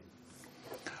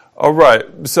All right,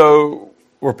 so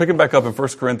we're picking back up in 1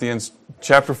 Corinthians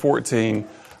chapter 14.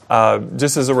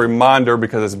 Just as a reminder,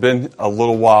 because it's been a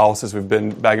little while since we've been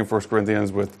back in 1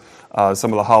 Corinthians with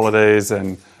some of the holidays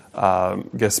and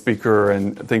guest speaker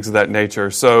and things of that nature.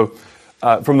 So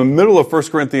from the middle of 1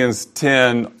 Corinthians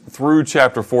 10 through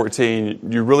chapter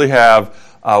 14, you really have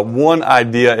one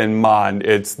idea in mind.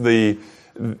 It's the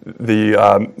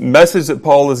message that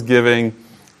Paul is giving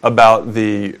about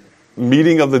the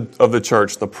meeting of the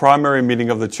church, the primary meeting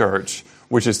of the church,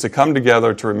 which is to come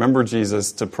together to remember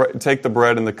Jesus, to take the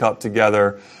bread and the cup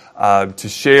together, to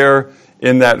share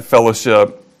in that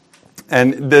fellowship.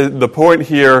 And the point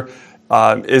here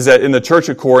is that in the church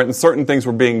of Corinth, certain things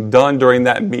were being done during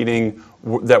that meeting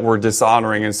that were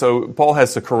dishonoring. And so Paul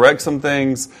has to correct some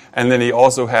things, and then he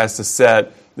also has to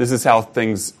set, this is how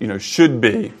things should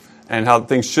be, and how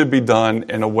things should be done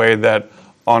in a way that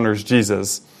honors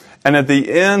Jesus. And at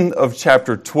the end of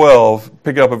chapter 12,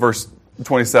 pick it up at verse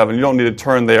 27. You don't need to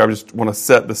turn there. I just want to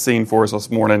set the scene for us this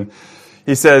morning.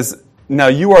 He says, "Now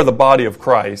you are the body of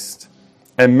Christ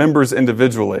and members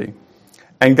individually.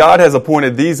 And God has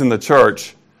appointed these in the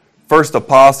church, first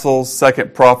apostles,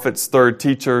 second prophets, third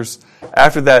teachers,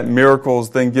 after that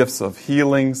miracles, then gifts of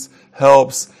healings,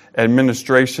 helps,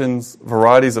 administrations,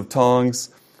 varieties of tongues.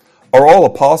 Are all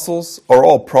apostles? Are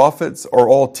all prophets? Are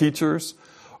all teachers?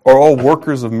 Are all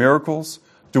workers of miracles?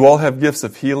 Do all have gifts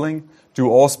of healing? Do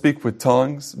all speak with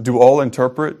tongues? Do all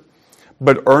interpret?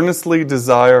 But earnestly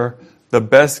desire the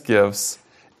best gifts,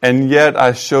 and yet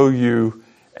I show you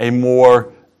a more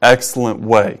excellent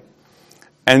way."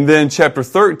 And then chapter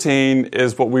 13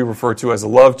 is what we refer to as a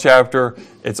love chapter.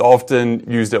 It's often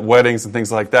used at weddings and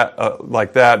things like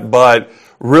that. But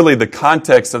really the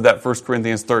context of that 1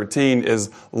 Corinthians 13 is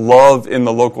love in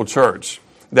the local church.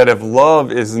 That if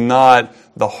love is not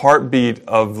the heartbeat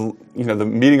of the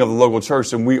meeting of the local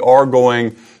church, then we are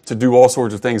going to do all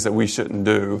sorts of things that we shouldn't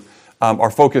do. Our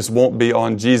focus won't be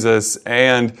on Jesus,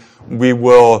 and we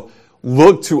will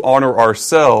look to honor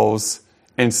ourselves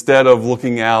instead of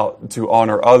looking out to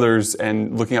honor others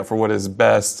and looking out for what is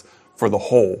best for the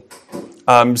whole.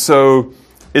 So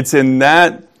it's in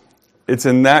that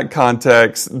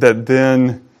context that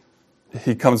then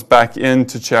he comes back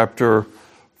into chapter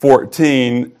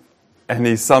 14, and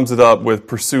he sums it up with,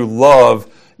 "Pursue love,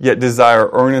 yet desire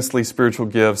earnestly spiritual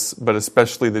gifts, but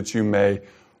especially that you may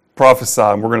prophesy."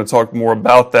 And we're going to talk more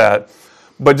about that.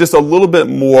 But just a little bit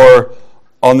more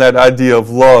on that idea of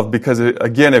love, because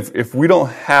again, if we don't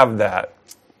have that,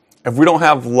 if we don't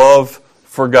have love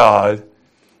for God,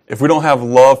 if we don't have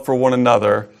love for one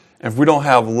another, if we don't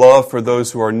have love for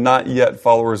those who are not yet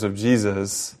followers of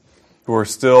Jesus, who are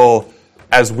still,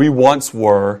 as we once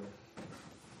were,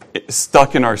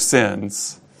 stuck in our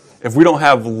sins, if we don't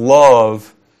have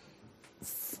love,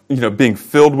 being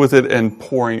filled with it and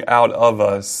pouring out of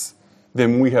us,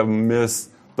 then we have missed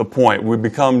the point. We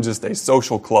become just a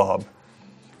social club.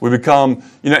 We become,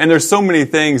 and there's so many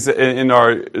things in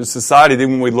our society that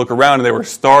when we look around and they were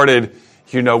started,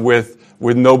 with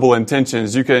noble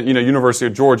intentions. You can, University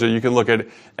of Georgia, you can look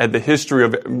at the history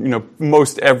of,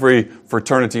 most every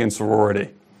fraternity and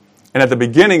sorority. And at the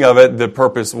beginning of it, the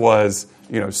purpose was,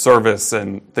 service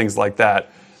and things like that.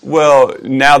 Well,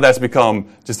 now that's become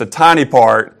just a tiny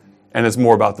part, and it's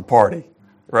more about the party,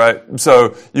 right?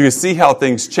 So you can see how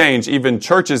things change. Even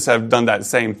churches have done that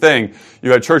same thing.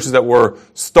 You had churches that were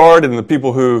started, and the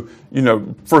people who,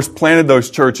 first planted those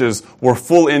churches were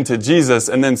full into Jesus,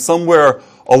 and then somewhere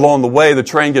along the way, the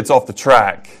train gets off the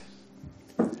track,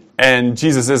 and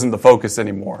Jesus isn't the focus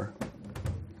anymore.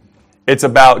 It's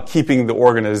about keeping the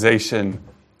organization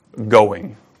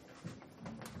going,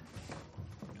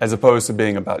 as opposed to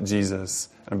being about Jesus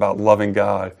and about loving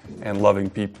God and loving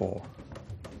people.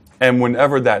 And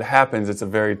whenever that happens, it's a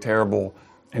very terrible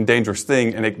and dangerous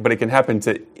thing, but it can happen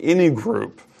to any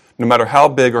group, no matter how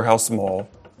big or how small,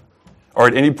 or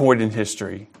at any point in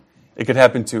history. It could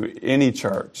happen to any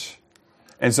church.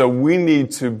 And so we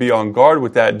need to be on guard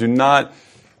with that. Do not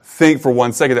think for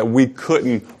one second that we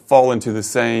couldn't fall into the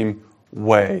same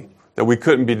way, that we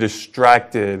couldn't be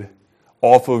distracted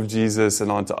off of Jesus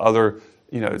and onto other,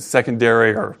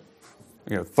 secondary or,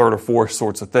 third or fourth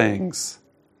sorts of things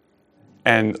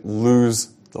and lose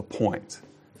the point.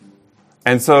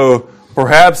 And so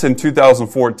perhaps in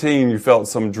 2014 you felt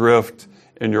some drift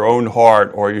in your own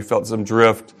heart, or you felt some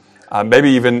drift,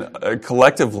 maybe even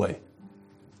collectively.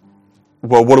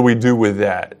 Well, what do we do with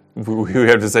that? We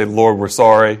have to say, "Lord, we're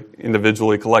sorry,"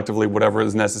 individually, collectively, whatever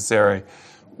is necessary.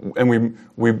 And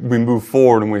we move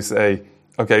forward and we say,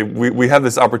 okay, we have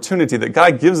this opportunity that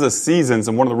God gives us seasons,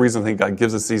 and one of the reasons I think God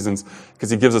gives us seasons because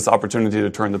He gives us opportunity to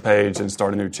turn the page and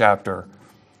start a new chapter.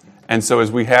 And so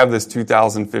as we have this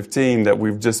 2015 that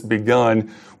we've just begun,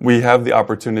 we have the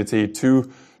opportunity to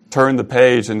turn the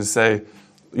page and to say,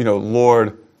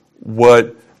 Lord,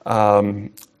 what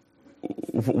do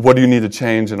you need to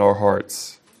change in our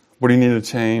hearts? What do you need to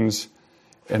change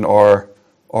in our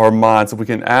minds? If we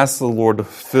can ask the Lord to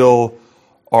fill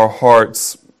our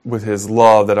hearts with His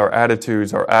love, that our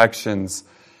attitudes, our actions,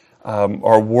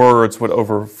 our words would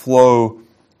overflow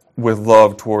with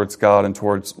love towards God and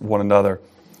towards one another.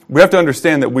 We have to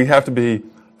understand that we have to be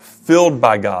filled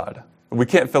by God. We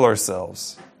can't fill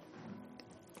ourselves.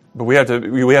 But we have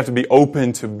to be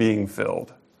open to being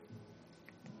filled.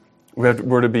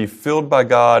 We're to be filled by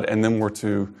God, and then we're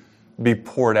to be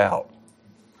poured out.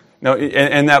 Now,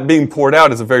 and that being poured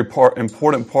out is a very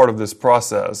important part of this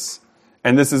process.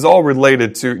 And this is all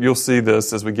related to, you'll see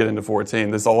this as we get into 14,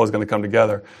 this all is going to come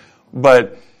together.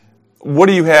 But what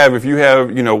do you have if you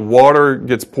have, water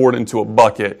gets poured into a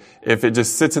bucket? If it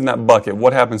just sits in that bucket,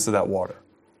 what happens to that water?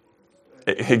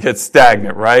 It gets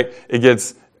stagnant, right? It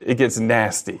gets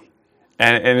nasty.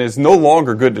 And it's no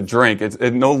longer good to drink.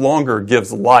 It no longer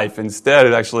gives life. Instead,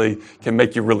 it actually can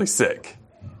make you really sick.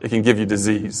 It can give you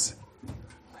disease.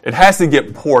 It has to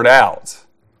get poured out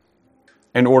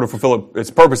in order to fulfill its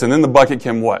purpose. And then the bucket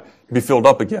can what? Be filled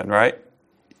up again, right?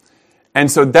 And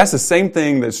so that's the same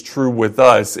thing that's true with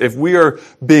us. If we are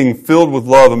being filled with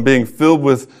love and being filled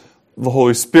with the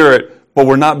Holy Spirit, but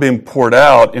we're not being poured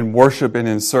out in worship and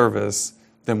in service,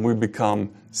 then we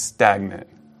become stagnant.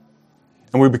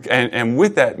 And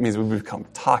with that means we become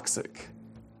toxic.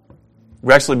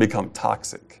 We actually become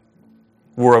toxic.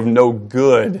 We're of no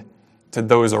good to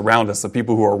those around us, the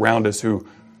people who are around us who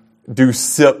do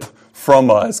sip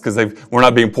from us because we're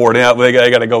not being poured out. They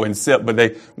got to go and sip, but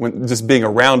just being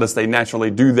around us, they naturally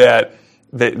do that.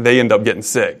 They end up getting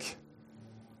sick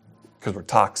because we're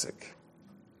toxic.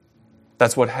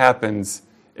 That's what happens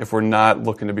if we're not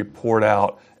looking to be poured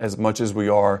out as much as we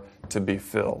are to be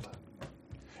filled.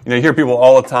 You hear people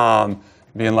all the time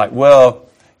being like, well,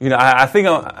 I think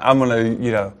I'm going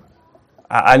to,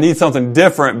 I need something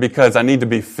different because I need to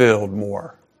be filled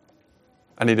more.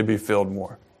 I need to be filled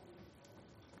more.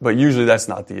 But usually that's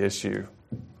not the issue.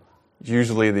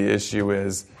 Usually the issue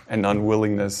is an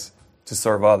unwillingness to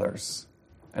serve others,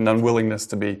 an unwillingness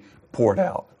to be poured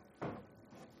out.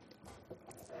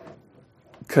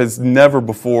 Because never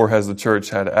before has the church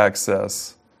had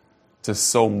access to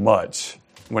so much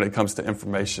when it comes to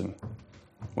information,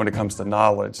 when it comes to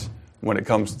knowledge, when it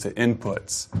comes to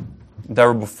inputs.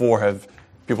 Never before have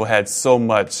people had so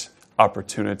much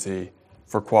opportunity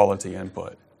for quality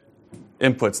input.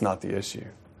 Input's not the issue.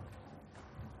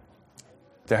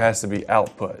 There has to be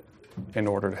output in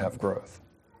order to have growth.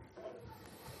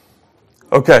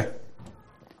 Okay.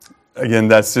 Again,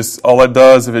 that's just all it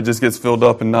does. If it just gets filled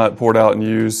up and not poured out and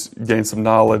used, you gain some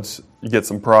knowledge, you get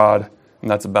some pride,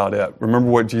 and that's about it. Remember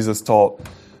what Jesus taught.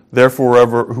 Therefore,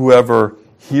 whoever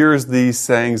hears these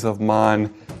sayings of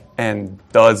mine and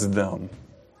does them,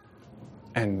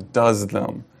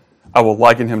 I will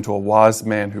liken him to a wise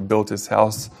man who built his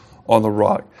house on the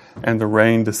rock, and the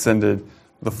rain descended,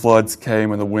 the floods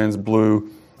came, and the winds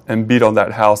blew and beat on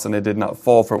that house, and it did not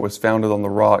fall, for it was founded on the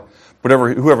rock. But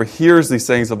whoever hears these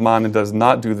sayings of mine and does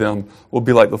not do them will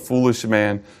be like the foolish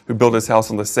man who built his house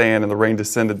on the sand, and the rain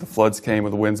descended, the floods came,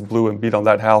 and the winds blew and beat on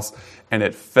that house, and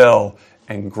it fell,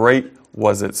 and great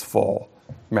was its fall.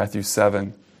 Matthew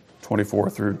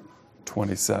 7:24 through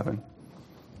 27.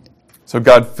 So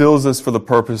God fills us for the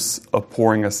purpose of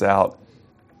pouring us out.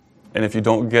 And if you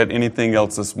don't get anything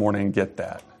else this morning, get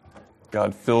that.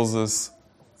 God fills us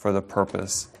for the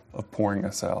purpose of pouring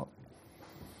us out.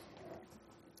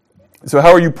 So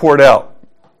how are you poured out?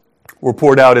 We're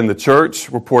poured out in the church.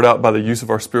 We're poured out by the use of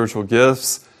our spiritual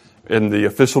gifts in the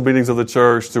official meetings of the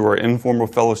church, through our informal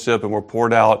fellowship, and we're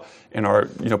poured out in our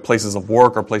places of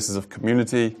work, our places of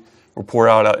community. We're poured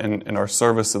out in our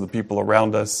service to the people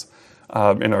around us,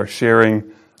 in our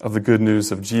sharing of the good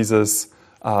news of Jesus,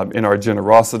 in our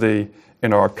generosity,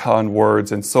 in our kind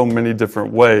words, in so many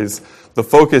different ways. The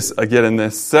focus, again, in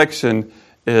this section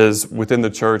is within the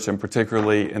church, and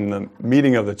particularly in the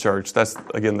meeting of the church. That's,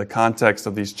 again, the context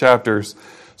of these chapters.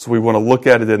 So we want to look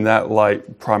at it in that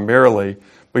light primarily.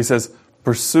 But he says,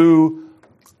 pursue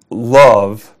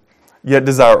love, yet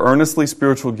desire earnestly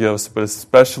spiritual gifts, but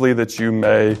especially that you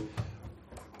may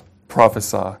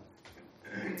prophesy.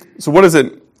 So what does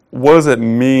it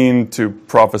mean to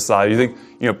prophesy? You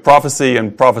think, prophecy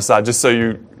and prophesy, just so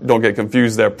you don't get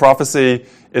confused there. Prophecy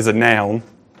is a noun,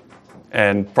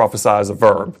 and prophesy is a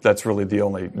verb. That's really the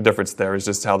only difference there, is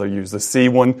just how they're used. The C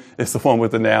one is the one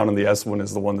with the noun, and the S one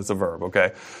is the one that's a verb,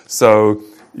 okay? So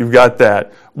you've got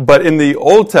that. But in the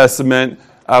Old Testament,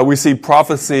 We see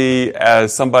prophecy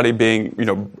as somebody being,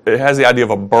 it has the idea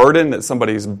of a burden, that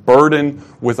somebody's burdened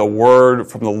with a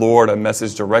word from the Lord, a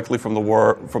message directly from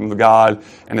the God,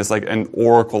 and it's like an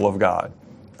oracle of God.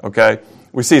 Okay?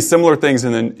 We see similar things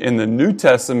in the New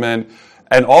Testament,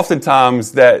 and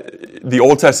oftentimes that the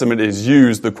Old Testament is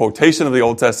used, the quotation of the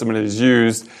Old Testament is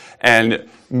used, and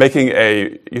making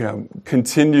a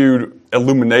continued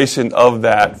illumination of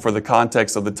that for the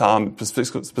context of the time,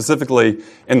 specifically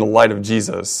in the light of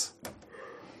Jesus.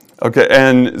 Okay,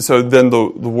 and so then the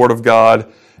Word of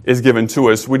God is given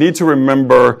to us. We need to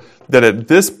remember that at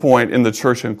this point in the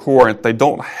church in Corinth, they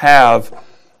don't have,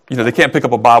 they can't pick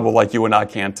up a Bible like you and I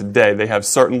can today. They have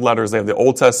certain letters. They have the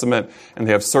Old Testament, and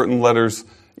they have certain letters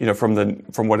from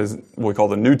what we call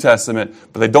the New Testament,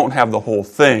 but they don't have the whole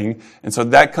thing. And so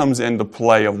that comes into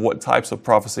play of what types of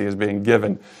prophecy is being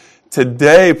given.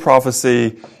 Today,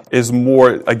 prophecy is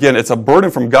more, again, it's a burden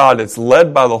from God. It's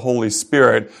led by the Holy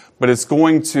Spirit, but it's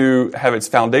going to have its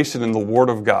foundation in the Word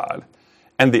of God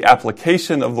and the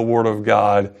application of the Word of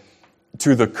God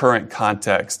to the current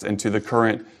context and to the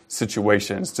current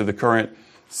situations, to the current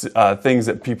things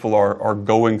that people are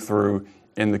going through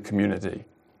in the community.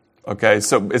 Okay,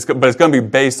 but it's going to be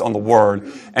based on the Word,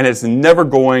 and it's never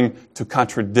going to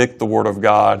contradict the Word of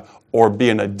God or be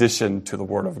an addition to the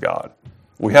Word of God.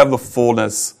 We have the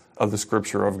fullness of the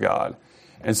Scripture of God.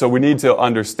 And so we need to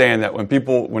understand that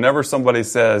whenever somebody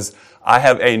says, I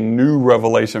have a new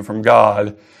revelation from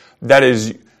God, that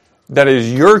is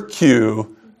your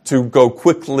cue to go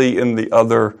quickly in the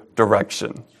other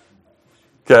direction.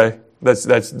 Okay?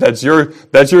 That's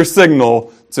your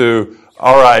signal to,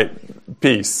 all right,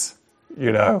 peace,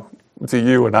 to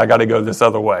you, and I got to go this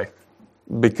other way,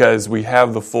 because we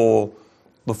have the full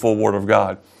Word of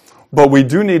God. But we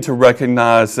do need to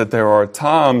recognize that there are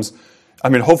times,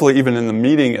 hopefully even in the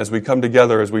meeting, as we come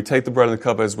together, as we take the bread and the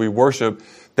cup, as we worship,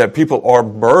 that people are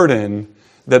burdened,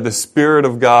 that the Spirit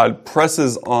of God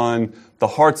presses on the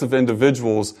hearts of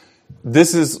individuals.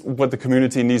 This is what the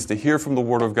community needs to hear from the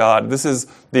Word of God. This is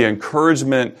the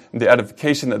encouragement and the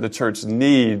edification that the church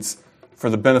needs for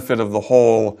the benefit of the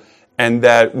whole, and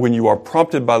that when you are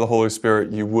prompted by the Holy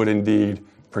Spirit, you would indeed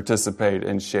participate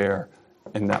and share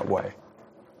in that way.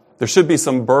 There should be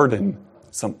some burden,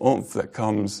 some oomph that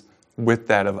comes with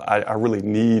that of, I really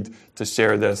need to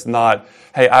share this, not,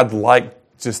 hey, I'd like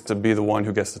just to be the one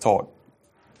who gets to talk,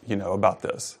 about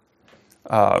this.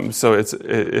 So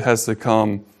it has to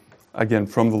come, again,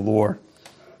 from the Lord.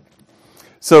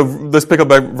 So let's pick up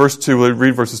by verse 2. We'll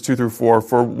read verses 2 through 4.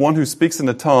 For one who speaks in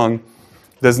a tongue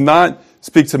does not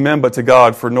speak to men but to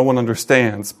God, for no one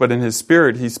understands. But in his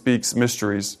spirit he speaks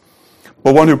mysteries.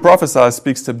 But one who prophesies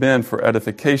speaks to men for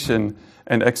edification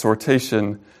and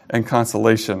exhortation and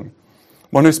consolation.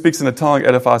 One who speaks in a tongue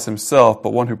edifies himself,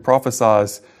 but one who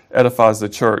prophesies edifies the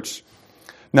church.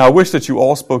 Now I wish that you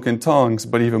all spoke in tongues,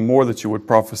 but even more that you would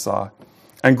prophesy.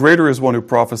 And greater is one who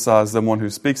prophesies than one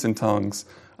who speaks in tongues,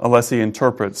 unless he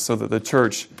interprets, so that the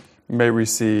church may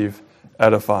receive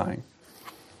edifying.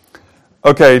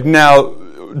 Okay, now,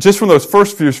 just from those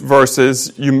first few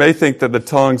verses, you may think that the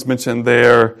tongues mentioned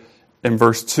there in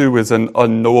verse 2 is an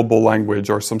unknowable language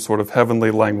or some sort of heavenly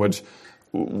language.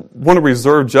 Want to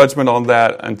reserve judgment on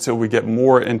that until we get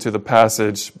more into the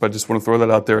passage, but just want to throw that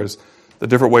out there as the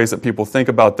different ways that people think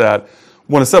about that.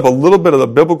 Want to set up a little bit of the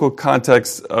biblical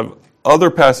context of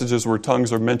other passages where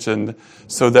tongues are mentioned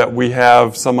so that we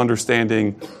have some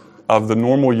understanding of the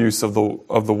normal use of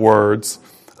the words,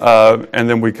 and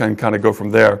then we can kind of go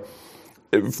from there.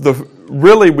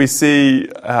 Really, we see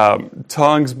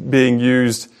tongues being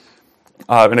used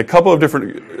in a couple of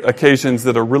different occasions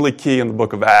that are really key in the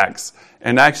book of Acts.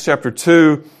 In Acts chapter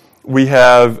 2, we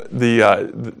have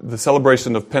the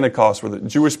celebration of Pentecost, where the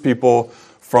Jewish people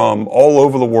from all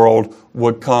over the world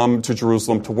would come to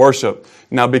Jerusalem to worship.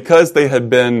 Now, because they had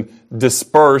been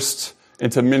dispersed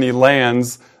into many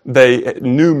lands, they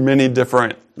knew many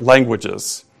different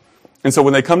languages. And so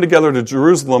when they come together to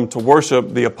Jerusalem to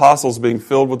worship, the apostles, being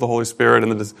filled with the Holy Spirit,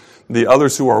 and the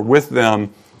others who are with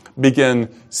them, begin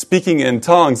speaking in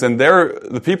tongues, and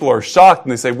the people are shocked,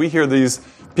 and they say, we hear these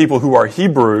people who are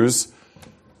Hebrews,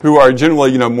 who are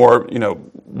generally, more,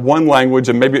 one language,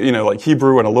 and maybe, like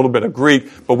Hebrew and a little bit of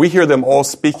Greek, but we hear them all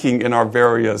speaking in our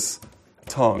various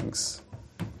tongues.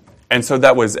 And so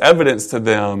that was evidence to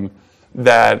them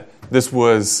that this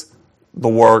was the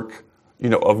work,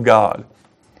 of God.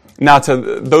 Now, to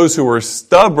those who were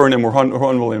stubborn and were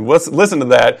unwilling to listen to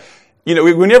that,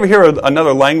 when you ever hear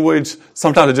another language,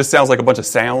 sometimes it just sounds like a bunch of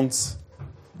sounds.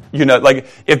 Like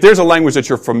if there's a language that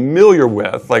you're familiar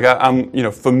with, like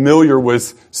I'm, familiar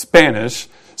with Spanish,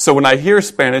 So when I hear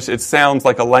Spanish, it sounds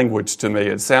like a language to me.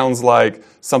 It sounds like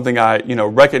something I,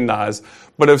 recognize.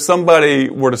 But if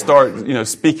somebody were to start,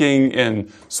 speaking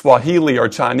in Swahili or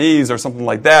Chinese or something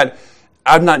like that,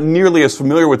 I'm not nearly as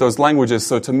familiar with those languages.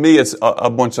 So to me, it's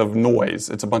a bunch of noise.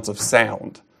 It's a bunch of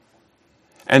sound.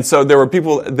 And so there were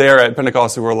people there at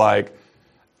Pentecost who were like,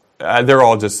 they're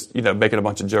all just, making a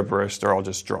bunch of gibberish. They're all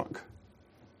just drunk.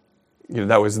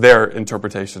 That was their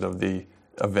interpretation of the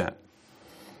event.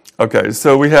 Okay,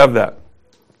 so we have that.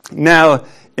 Now,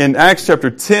 in Acts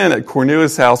chapter 10 at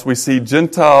Cornelius' house, we see these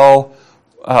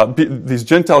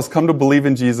Gentiles come to believe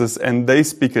in Jesus, and they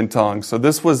speak in tongues. So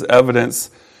this was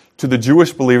evidence to the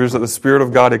Jewish believers that the Spirit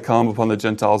of God had come upon the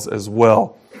Gentiles as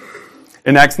well.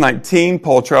 In Acts 19,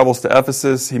 Paul travels to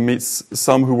Ephesus. He meets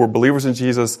some who were believers in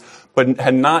Jesus, but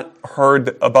had not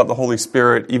heard about the Holy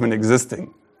Spirit even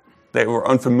existing. They were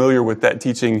unfamiliar with that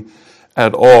teaching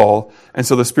at all. And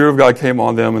so the Spirit of God came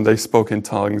on them, and they spoke in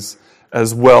tongues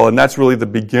as well. And that's really the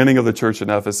beginning of the church in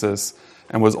Ephesus,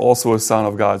 and was also a sign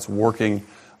of God's working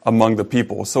among the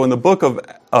people. So in the book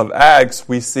of Acts,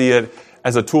 we see it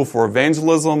as a tool for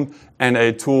evangelism and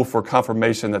a tool for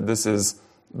confirmation that this is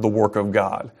the work of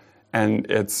God. And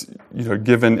it's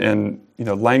given in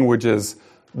languages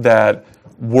that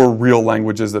were real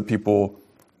languages that people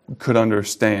could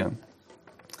understand.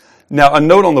 Now, a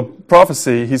note on the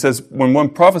prophecy, he says, when one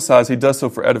prophesies, he does so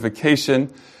for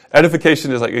edification.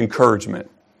 Edification is like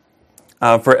encouragement.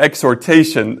 For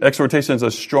exhortation is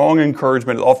a strong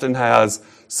encouragement. It often has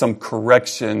some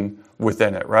correction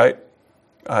within it, right?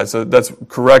 So that's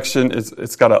correction.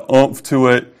 It's got an oomph to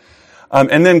it.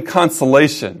 And then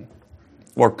consolation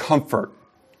or comfort.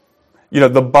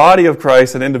 The body of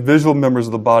Christ and individual members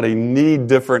of the body need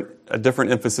a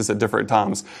different emphasis at different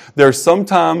times. There's some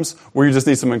times where you just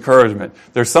need some encouragement.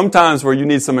 There's some times where you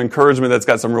need some encouragement that's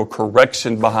got some real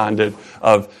correction behind it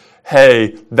of,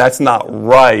 hey, that's not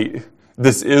right.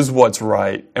 This is what's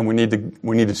right, and we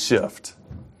need to shift.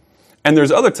 And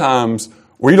there's other times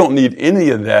where you don't need any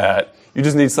of that. You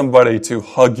just need somebody to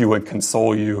hug you and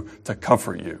console you, to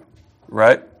comfort you,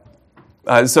 right?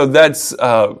 So that's,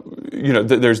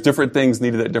 there's different things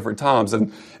needed at different times.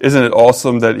 And isn't it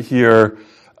awesome that here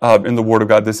in the Word of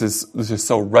God, this is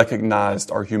so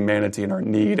recognized, our humanity and our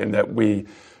need, and that we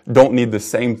don't need the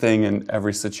same thing in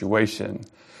every situation.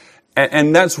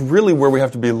 And that's really where we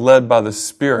have to be led by the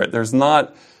Spirit. There's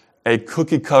not a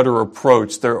cookie-cutter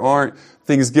approach. There aren't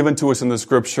things given to us in the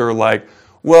Scripture like,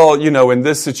 well, in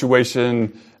this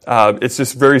situation, it's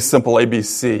just very simple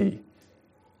ABC.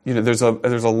 There's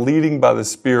a leading by the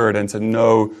Spirit, and to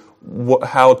know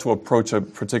how to approach a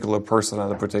particular person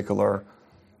at a particular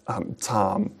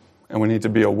time, and we need to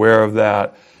be aware of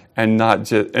that, and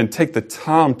take the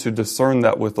time to discern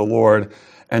that with the Lord,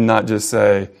 and not just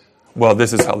say, well,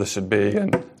 this is how this should be,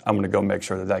 and I'm going to go make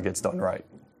sure that gets done right,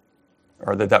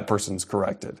 or that person's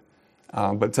corrected.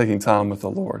 But taking time with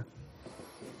the Lord.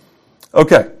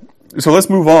 Okay, so let's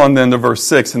move on then to verse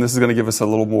 6, and this is going to give us a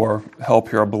little more help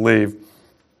here, I believe.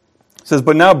 It says,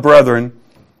 "But now, brethren,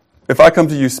 if I come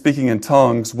to you speaking in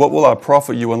tongues, what will I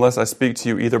profit you unless I speak to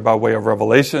you either by way of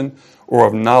revelation, or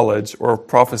of knowledge, or of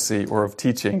prophecy, or of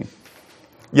teaching?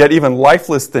 Yet even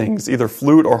lifeless things, either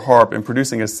flute or harp, in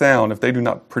producing a sound, if they do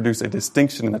not produce a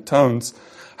distinction in the tones,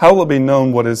 how will it be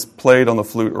known what is played on the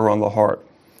flute or on the harp?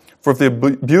 For if the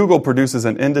bugle produces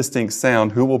an indistinct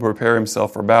sound, who will prepare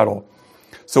himself for battle?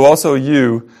 So also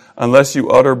you, unless you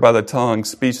utter by the tongue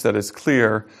speech that is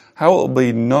clear, how will it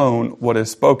be known what is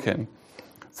spoken?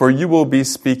 For you will be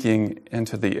speaking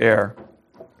into the air.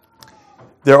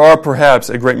 There are perhaps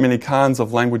a great many kinds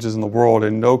of languages in the world,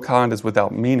 and no kind is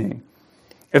without meaning.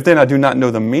 If then I do not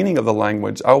know the meaning of the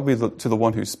language, I will be to the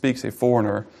one who speaks a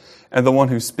foreigner, and the one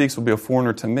who speaks will be a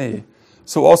foreigner to me.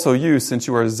 So also you, since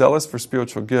you are zealous for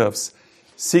spiritual gifts,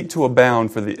 seek to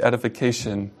abound for the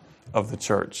edification of the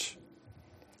church."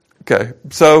 Okay,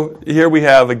 so here we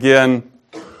have again,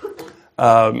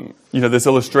 this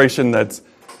illustration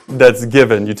that's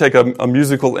given. You take a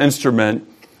musical instrument.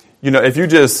 If you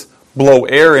just blow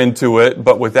air into it,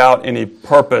 but without any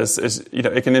purpose,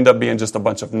 it can end up being just a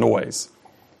bunch of noise.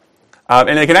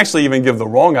 And it can actually even give the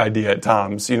wrong idea at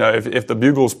times. If the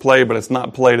bugles play, but it's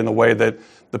not played in the way that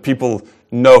the people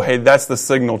know, hey, that's the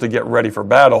signal to get ready for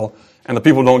battle, and the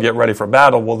people don't get ready for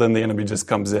battle, well, then the enemy just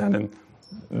comes in and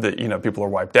people are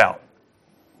wiped out.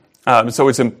 So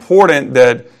it's important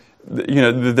that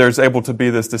there's able to be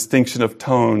this distinction of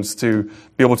tones to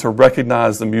be able to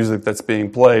recognize the music that's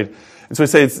being played. And so I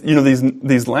say it's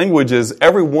these languages,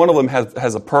 every one of them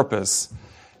has a purpose.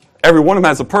 Every one of them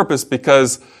has a purpose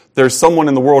because there's someone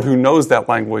in the world who knows that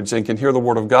language and can hear the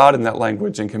word of God in that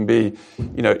language and can be,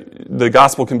 the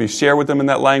gospel can be shared with them in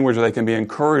that language, or they can be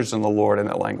encouraged in the Lord in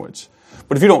that language.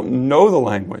 But if you don't know the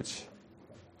language,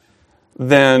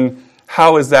 then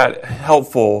how is that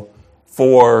helpful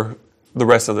for the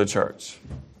rest of the church?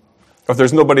 If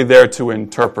there's nobody there to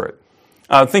interpret.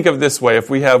 Think of it this way. If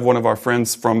we have one of our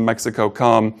friends from Mexico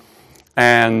come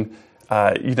and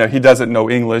he doesn't know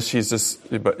English.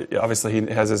 But obviously he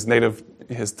has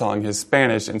his tongue, his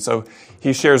Spanish, and so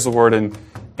he shares the word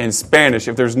in Spanish.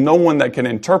 If there's no one that can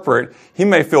interpret, he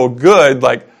may feel good,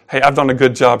 like, hey, I've done a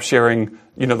good job sharing,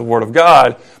 the word of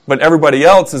God. But everybody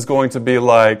else is going to be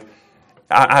like,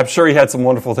 I'm sure he had some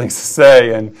wonderful things to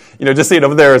say, and just seeing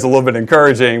over there is a little bit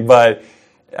encouraging. But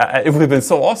it would have been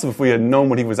so awesome if we had known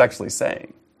what he was actually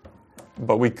saying.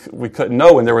 But we couldn't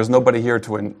know, and there was nobody here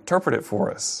to interpret it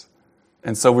for us.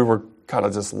 And so we were kind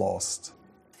of just lost.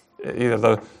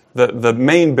 The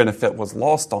main benefit was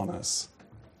lost on us.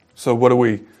 So what do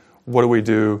we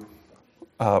do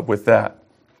with that?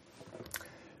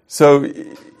 So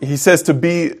he says to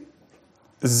be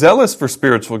zealous for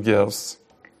spiritual gifts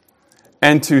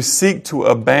and to seek to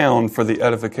abound for the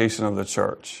edification of the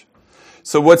church.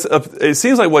 So it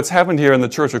seems like what's happened here in the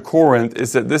church of Corinth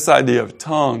is that this idea of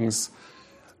tongues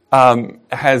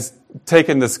has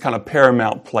taken this kind of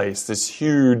paramount place, this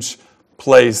huge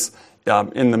place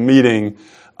in the meeting,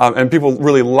 and people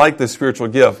really like the spiritual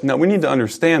gift. Now, we need to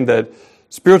understand that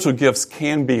spiritual gifts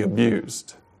can be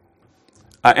abused,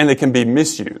 and they can be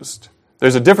misused.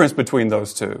 There's a difference between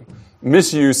those two.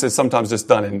 Misuse is sometimes just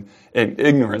done in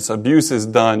ignorance. Abuse is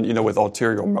done, with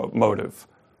ulterior motive.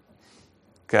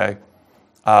 Okay?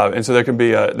 And so there can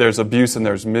be there's abuse and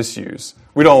there's misuse.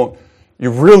 You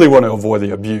really want to avoid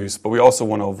the abuse, but we also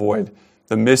want to avoid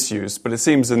the misuse. But it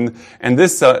seems in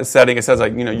this setting, it says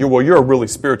like, you're a really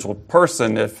spiritual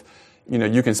person if,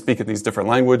 you can speak in these different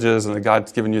languages and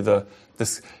God's given you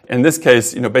this, in this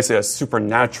case, basically a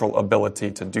supernatural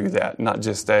ability to do that. Not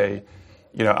just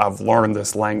I've learned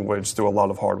this language through a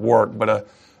lot of hard work, but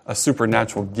a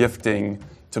supernatural gifting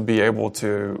to be able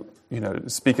to,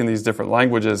 speak in these different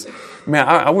languages. Man,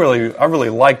 I really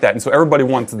like that. And so everybody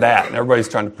wants that, and everybody's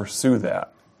trying to pursue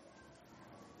that.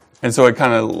 And so it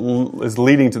kind of is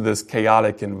leading to this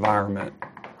chaotic environment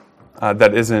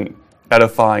that isn't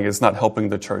edifying. It's not helping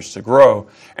the church to grow.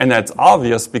 And that's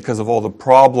obvious because of all the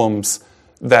problems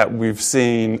that we've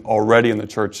seen already in the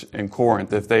church in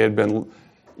Corinth. If they had been,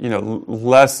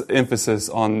 less emphasis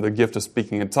on the gift of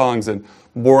speaking in tongues and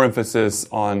more emphasis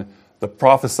on the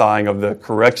prophesying of the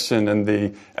correction and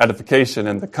the edification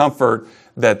and the comfort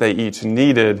that they each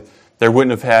needed, they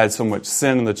wouldn't have had so much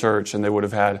sin in the church, and they would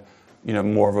have had,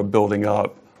 more of a building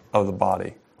up of the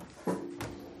body.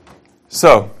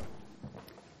 So,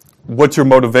 what's your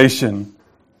motivation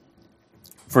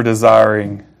for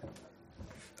desiring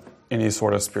any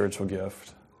sort of spiritual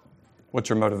gift? What's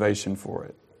your motivation for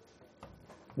it?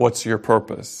 What's your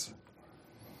purpose?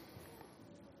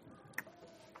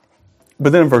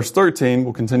 But then in verse 13,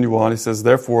 we'll continue on. He says,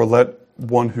 therefore, let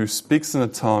one who speaks in a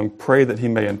tongue pray that he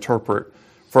may interpret.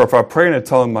 For if I pray in a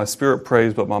tongue, my spirit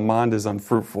prays, but my mind is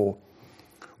unfruitful.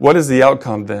 What is the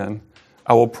outcome then?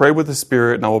 I will pray with the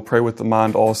spirit, and I will pray with the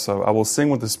mind also. I will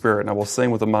sing with the spirit, and I will sing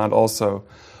with the mind also.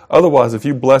 Otherwise, if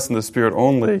you bless in the spirit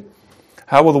only,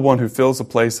 how will the one who fills the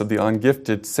place of the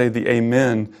ungifted say the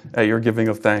amen at your giving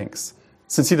of thanks,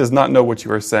 since he does not know what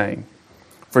you are saying?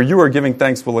 For you are giving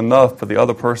thanks well enough, but the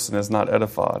other person is not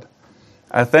edified.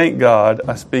 I thank God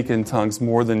I speak in tongues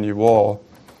more than you all.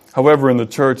 However, in the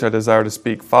church I desire to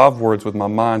speak 5 words with my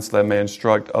mind so that I may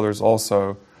instruct others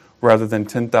also, rather than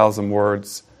 10,000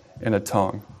 words in a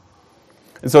tongue.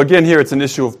 And so again here it's an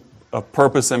issue of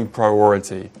purpose and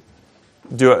priority.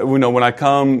 When I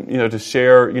come, to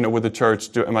share, with the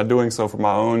church, am I doing so for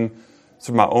my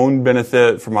own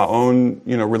benefit, for my own,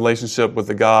 relationship with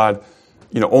the God?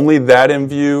 Only that in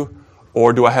view,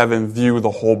 or do I have in view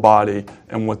the whole body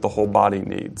and what the whole body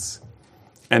needs?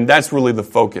 And that's really the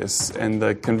focus and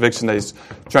the conviction that he's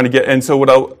trying to get. And so what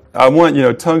I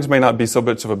want, tongues may not be so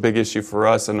much of a big issue for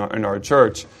us in our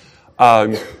church,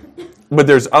 but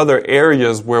there's other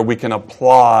areas where we can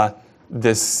apply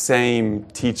this same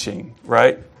teaching,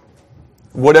 right?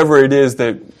 Whatever it is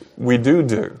that we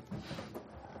do.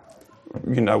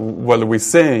 Whether we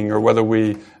sing or whether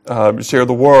we share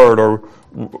the word or,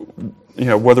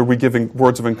 whether we give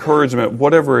words of encouragement,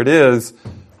 whatever it is,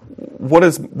 what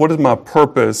is my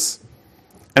purpose?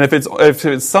 And if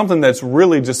it's something that's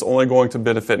really just only going to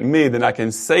benefit me, then I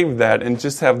can save that and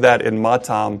just have that in my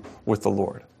time with the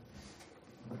Lord.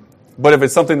 But if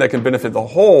it's something that can benefit the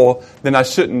whole, then I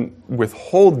shouldn't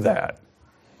withhold that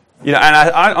And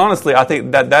I honestly, I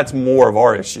think that's more of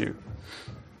our issue.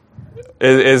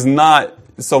 It is not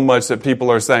so much that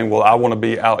people are saying, well, I want to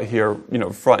be out here,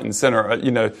 front and center.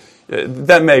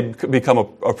 That may become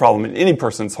a problem in any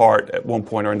person's heart at one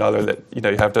point or another, that, you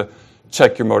have to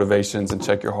check your motivations and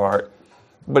check your heart.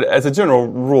 But as a general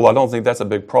rule, I don't think that's a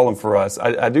big problem for us.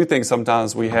 I do think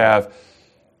sometimes we have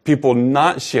people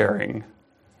not sharing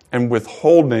and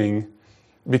withholding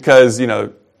because, I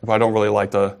don't really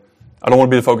like I don't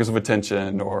want to be the focus of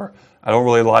attention, or I don't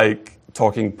really like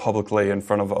talking publicly in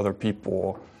front of other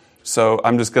people. So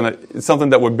I'm just going to, it's something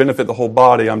that would benefit the whole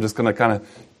body, I'm just going to kind of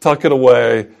tuck it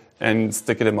away and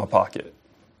stick it in my pocket.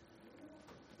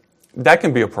 That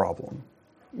can be a problem.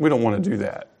 We don't want to do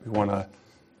that. We want to,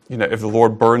 if the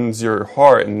Lord burdens your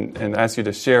heart and asks you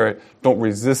to share it, don't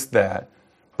resist that,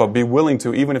 but be willing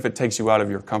to, even if it takes you out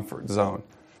of your comfort zone.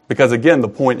 Because again, the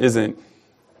point isn't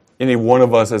any one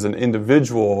of us as an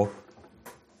individual,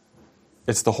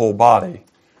 it's the whole body.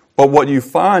 But what you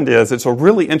find is, it's a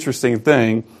really interesting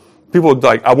thing. People are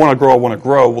like, I want to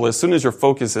grow. Well, as soon as your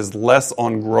focus is less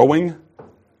on growing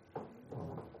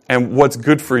and what's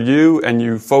good for you, and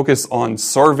you focus on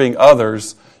serving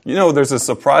others, there's a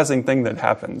surprising thing that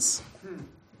happens.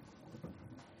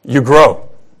 You grow.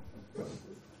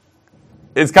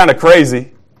 It's kind of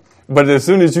crazy, but as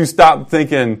soon as you stop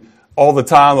thinking all the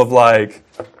time of like,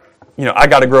 I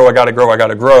got to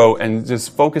grow, and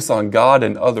just focus on God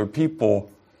and other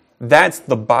people, that's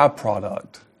the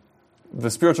byproduct. The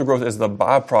spiritual growth is the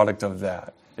byproduct of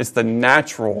that. It's the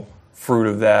natural fruit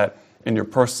of that in your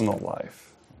personal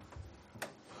life.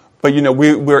 But,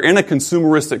 we're in a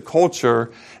consumeristic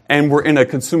culture, and we're in a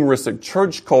consumeristic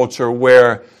church culture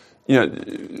where,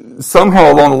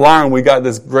 somehow along the line we got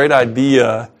this great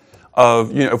idea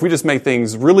of, if we just make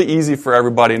things really easy for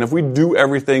everybody, and if we do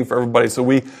everything for everybody, so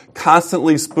we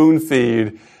constantly spoon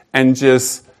feed and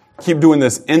just keep doing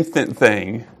this infant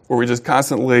thing where we just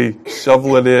constantly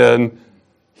shovel it in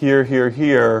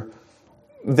here,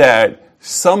 that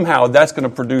somehow that's going to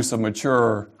produce a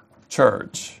mature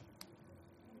church.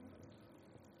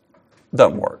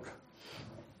 Doesn't work.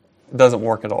 It doesn't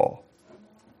work at all.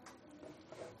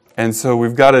 And so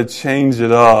we've got to change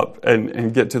it up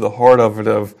and get to the heart of it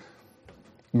of,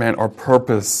 man, our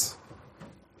purpose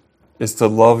is to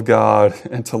love God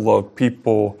and to love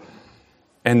people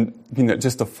and,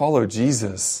 just to follow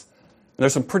Jesus. And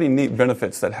there's some pretty neat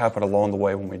benefits that happen along the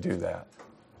way when we do that.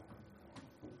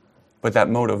 But that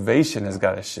motivation has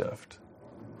got to shift.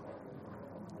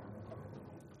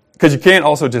 Because you can't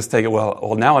also just take it,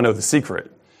 well, now I know the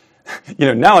secret.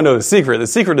 Now I know the secret. The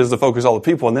secret is to focus on all the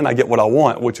people, and then I get what I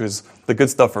want, which is the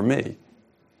good stuff for me.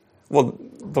 Well,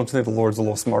 don't you think the Lord's a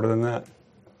little smarter than that?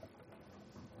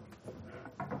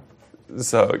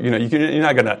 So, you're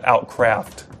not going to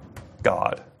outcraft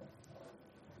God.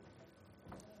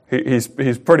 He's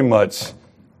pretty much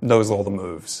knows all the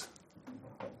moves.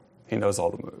 He knows all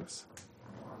the moves.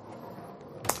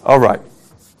 All right.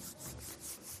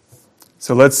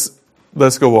 So let's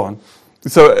go on.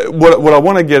 So what I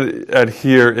want to get at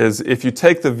here is, if you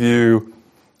take the view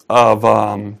of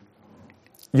that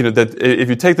if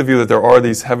you take the view that there are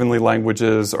these heavenly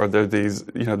languages, or there are these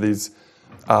these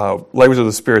languages of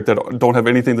the Spirit that don't have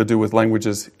anything to do with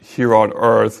languages here on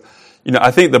earth,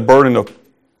 I think the burden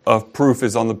of proof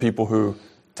is on the people who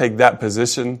take that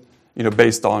position,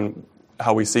 based on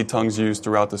how we see tongues used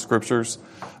throughout the Scriptures.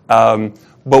 But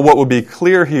what would be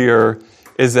clear here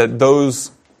is that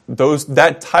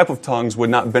that type of tongues would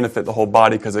not benefit the whole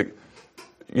body, because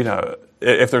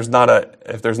if there's not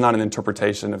an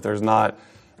interpretation, if there's not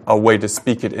a way to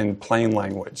speak it in plain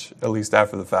language, at least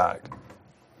after the fact.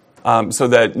 So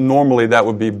that normally that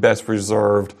would be best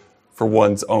reserved for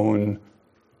one's own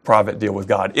private deal with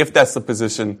God, if that's the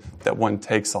position that one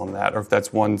takes on that, or if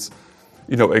that's one's,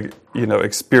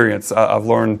 experience. I've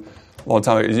learned a long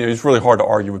time. It's really hard to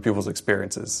argue with people's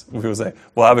experiences. When people say,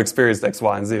 "Well, I've experienced X,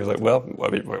 Y, and Z," I was like, "Well,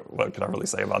 what can I really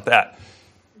say about that?"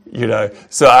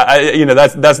 So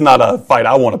that's not a fight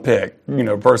I want to pick,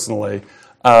 personally.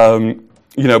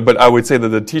 But I would say that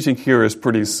the teaching here is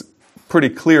pretty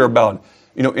clear about,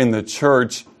 in the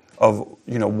church of,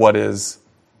 what is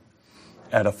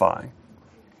edifying.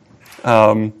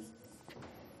 I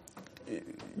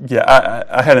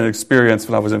had an experience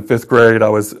when I was in 5th grade. I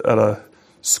was at a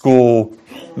school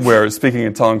where speaking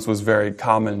in tongues was very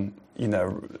common,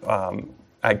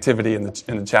 activity in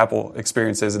the chapel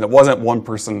experiences, and it wasn't one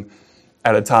person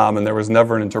at a time, and there was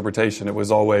never an interpretation. It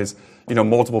was always,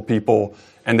 multiple people,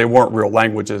 and they weren't real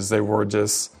languages. They were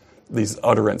just these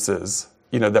utterances,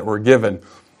 that were given.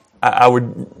 I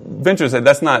would venture to say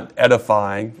that's not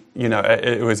edifying.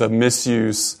 It was a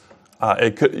misuse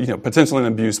It could, potentially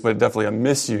an abuse, but definitely a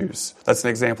misuse. That's an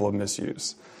example of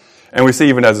misuse. And we see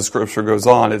even as the scripture goes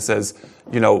on, it says,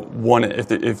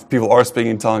 if people are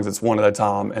speaking in tongues, it's one at a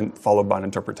time and followed by an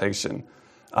interpretation.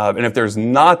 And if there's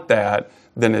not that,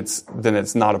 then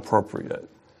it's not appropriate.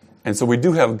 And so we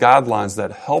do have guidelines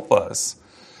that help us,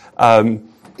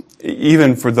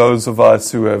 even for those of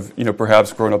us who have,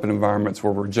 perhaps grown up in environments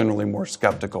where we're generally more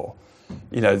skeptical.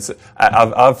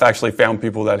 I've actually found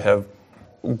people that have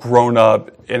grown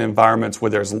up in environments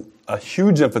where there's a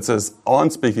huge emphasis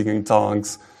on speaking in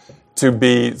tongues to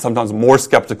be sometimes more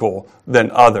skeptical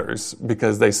than others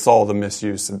because they saw the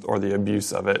misuse or the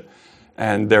abuse of it,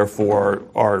 and therefore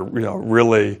are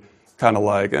really kind of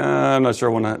like, I'm not sure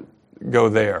I want to go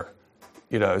there.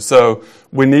 So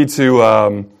we need to,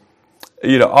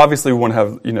 obviously we want to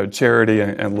have, charity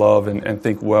and love and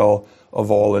think well of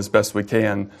all as best we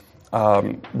can,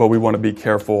 but we want to be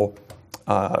careful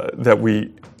that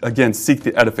we, again, seek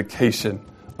the edification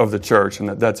of the church, and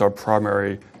that's our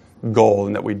primary goal,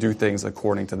 and that we do things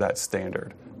according to that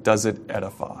standard. Does it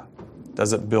edify?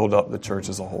 Does it build up the church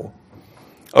as a whole?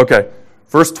 Okay,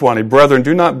 verse 20. Brethren,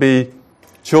 do not be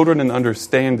children in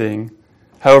understanding,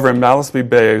 however in malice be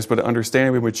babes, but in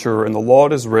understanding be mature. And the law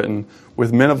is written,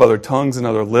 with men of other tongues and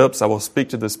other lips I will speak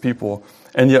to this people,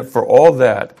 and yet for all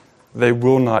that they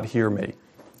will not hear me.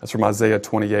 That's from Isaiah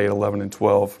 28, 11 and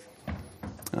 12.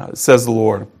 Says the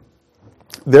Lord.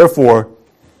 Therefore,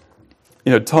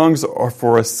 tongues are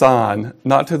for a sign,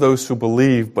 not to those who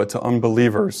believe, but to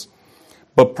unbelievers.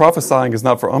 But prophesying is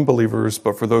not for unbelievers,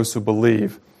 but for those who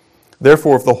believe.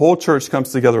 Therefore, if the whole church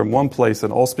comes together in one place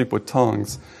and all speak with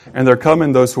tongues, and there come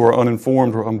in those who are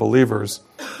uninformed or unbelievers,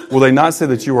 will they not say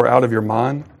that you are out of your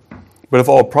mind? But if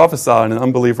all prophesy and an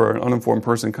unbeliever or an uninformed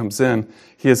person comes in,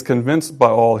 he is convinced by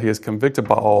all, he is convicted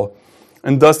by all,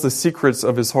 and thus the secrets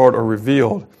of his heart are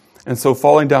revealed. And so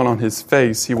falling down on his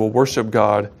face, he will worship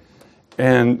God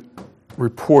and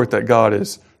report that God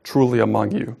is truly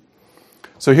among you.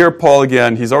 So here Paul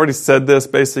again, he's already said this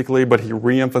basically, but he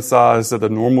reemphasized that the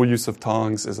normal use of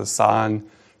tongues is a sign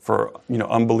for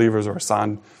unbelievers, or a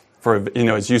sign for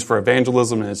it's used for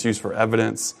evangelism and it's used for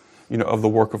evidence of the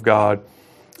work of God.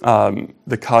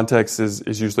 The context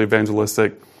is usually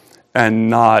evangelistic and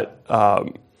not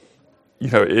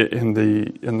in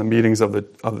the meetings of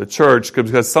the church,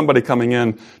 because somebody coming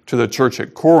in to the church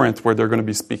at Corinth where they're going to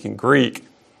be speaking Greek,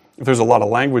 if there's a lot of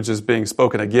languages being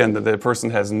spoken again that the person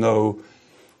has no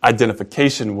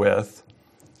identification with,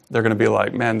 they're going to be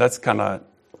like, man, that's kind of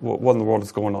what in the world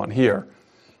is going on here.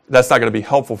 That's not going to be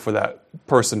helpful for that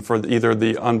person, for either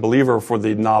the unbeliever or for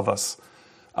the novice.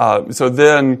 So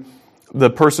then the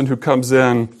person who comes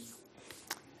in,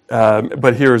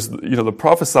 but here's the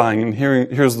prophesying, and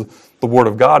here's the Word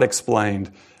of God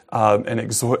explained, and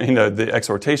the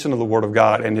exhortation of the Word of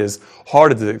God, and his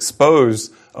heart is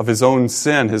exposed of his own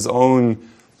sin, his own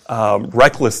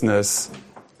recklessness,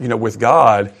 with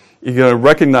God. You're going to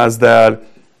recognize that,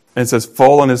 and it says,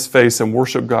 fall on his face and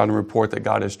worship God and report that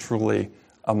God is truly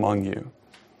among you.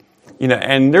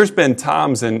 And there's been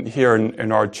times here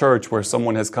in our church where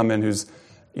someone has come in who's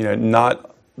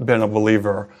not been a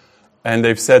believer, and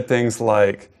they've said things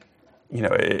like,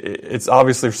 it's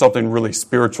obviously something really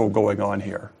spiritual going on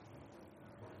here.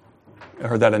 I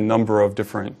heard that a number of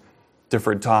different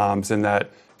times, and that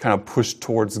kind of push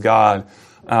towards God,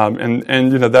 and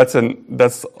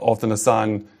that's often a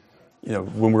sign,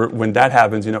 when that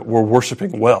happens, we're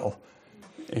worshiping well,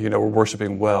 we're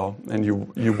worshiping well, and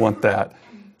you want that.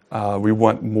 We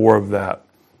want more of that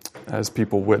as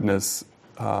people witness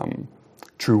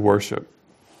true worship.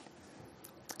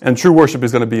 And true worship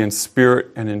is going to be in spirit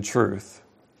and in truth.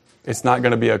 It's not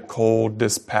going to be a cold,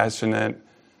 dispassionate,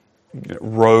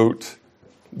 rote,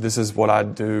 this is what I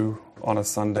do on a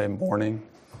Sunday morning.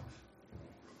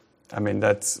 I mean,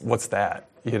 what's that?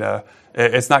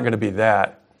 It's not going to be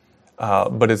that.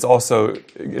 But it's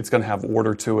going to have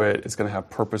order to it. It's going to have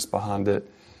purpose behind it.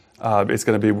 It's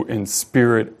going to be in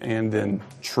spirit and in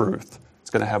truth.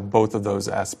 It's going to have both of those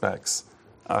aspects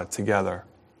together.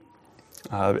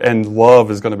 And love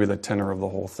is going to be the tenor of the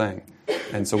whole thing.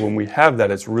 And so when we have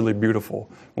that, it's really beautiful.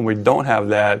 When we don't have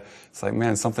that, it's like,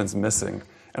 man, something's missing.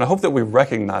 And I hope that we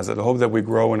recognize it. I hope that we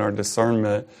grow in our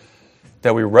discernment,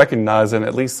 that we recognize, and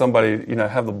at least somebody,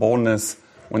 have the boldness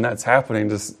when that's happening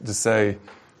to say,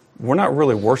 we're not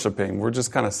really worshiping. We're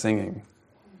just kind of singing.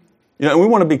 And we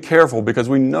want to be careful because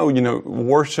we know,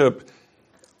 worship,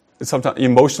 sometimes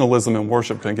emotionalism and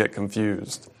worship can get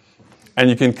confused. And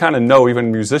you can kind of know,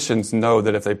 even musicians know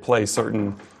that if they play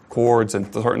certain chords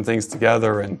and certain things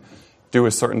together and do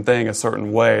a certain thing a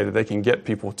certain way, that they can get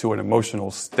people to an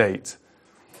emotional state.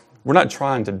 We're not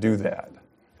trying to do that.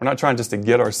 We're not trying just to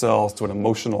get ourselves to an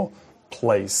emotional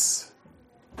place.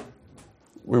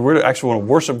 We really actually want to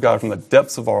worship God from the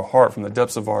depths of our heart, from the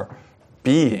depths of our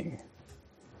being.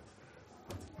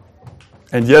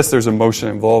 And yes, there's emotion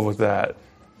involved with that,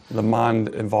 the mind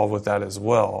involved with that as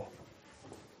well.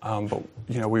 But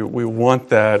we want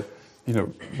that,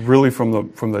 really from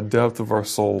the depth of our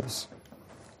souls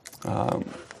that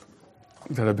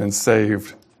have been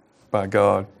saved by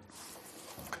God.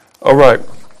 All right.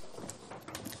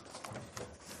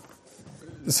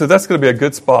 So that's going to be a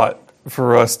good spot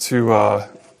for us to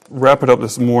wrap it up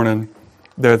this morning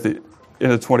there at the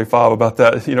end of 25 about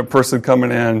that, person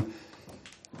coming in.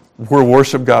 We'll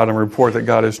worship God and report that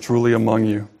God is truly among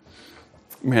you.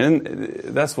 Man,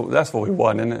 that's what we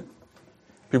want, isn't it?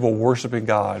 People worshiping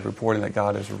God, reporting that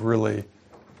God is really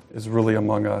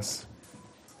among us.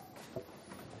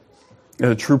 In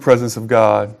the true presence of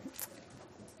God,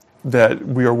 that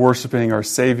we are worshiping our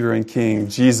Savior and King,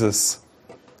 Jesus,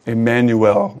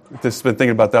 Emmanuel. Just been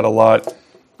thinking about that a lot,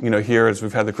 here as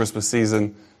we've had the Christmas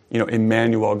season.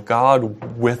 Emmanuel,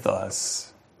 God with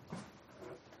us.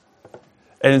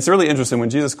 And it's really interesting when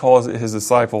Jesus calls his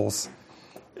disciples,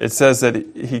 it says that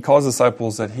he calls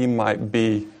disciples that he might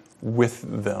be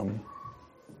with them.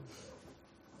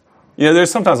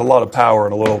 There's sometimes a lot of power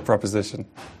in a little preposition,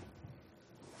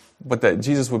 but that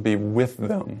Jesus would be with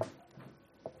them.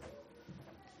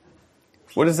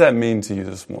 What does that mean to you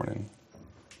this morning?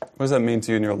 What does that mean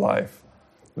to you in your life?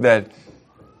 That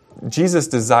Jesus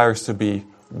desires to be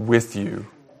with you.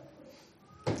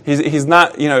 He's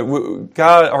not,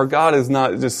 God. Our God is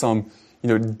not just some,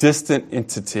 distant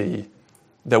entity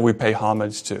that we pay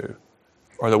homage to,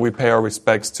 or that we pay our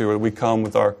respects to, or we come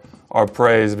with our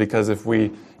praise because if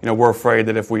we, we're afraid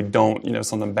that if we don't,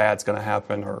 something bad's going to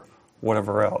happen or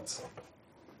whatever else.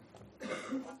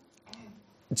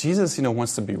 Jesus,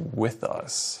 wants to be with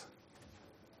us.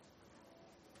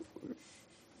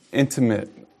 Intimate,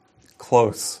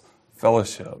 close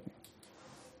fellowship.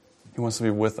 He wants to be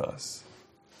with us.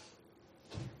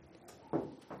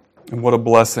 And what a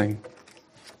blessing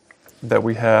that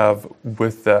we have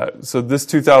with that. So this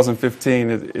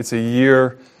 2015, it's a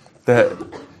year that,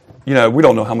 we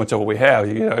don't know how much of it we have.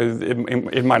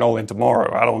 It might all end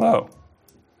tomorrow. I don't know.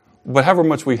 But however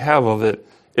much we have of it,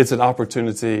 it's an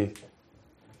opportunity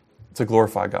to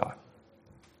glorify God.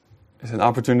 It's an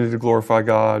opportunity to glorify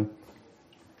God.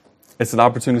 It's an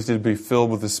opportunity to be filled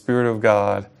with the Spirit of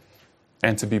God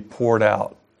and to be poured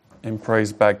out in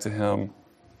praise back to Him.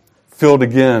 Filled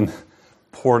again,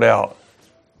 poured out,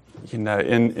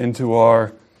 into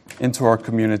our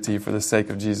community for the sake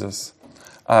of Jesus.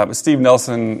 Steve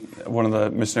Nelson, one of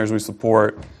the missionaries we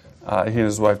support, he and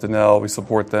his wife Danelle, we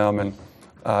support them, and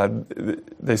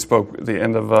they spoke at the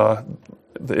end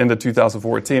of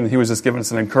 2014. And he was just giving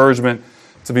us an encouragement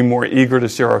to be more eager to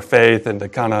share our faith and to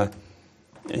kind of,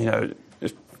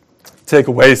 take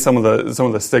away some of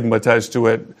the stigma attached to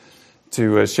it,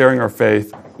 to sharing our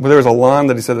faith. But there was a line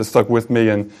that he said that stuck with me,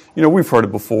 and we've heard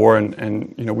it before,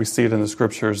 and we see it in the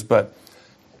scriptures, but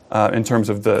in terms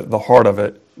of the heart of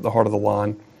it, the heart of the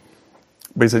line.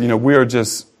 But he said, we are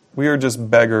just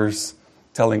beggars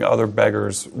telling other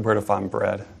beggars where to find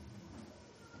bread.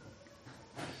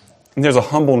 And there's a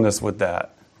humbleness with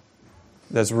that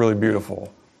that's really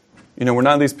beautiful. We're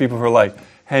not these people who are like,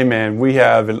 hey man, we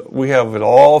have it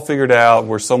all figured out.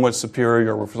 We're so much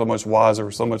superior. We're so much wiser.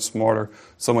 We're so much smarter.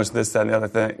 So much this, that, and the other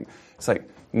thing. It's like,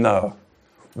 no,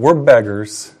 we're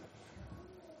beggars.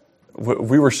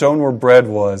 We were shown where bread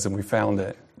was, and we found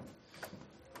it.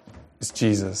 It's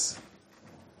Jesus,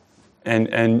 and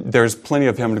there's plenty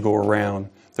of Him to go around.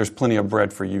 There's plenty of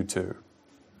bread for you too.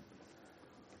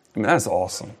 That's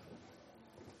awesome.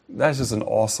 That's just an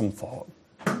awesome thought.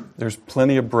 There's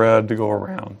plenty of bread to go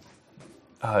around.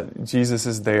 Jesus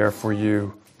is there for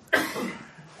you,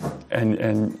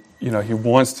 and He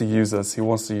wants to use us. He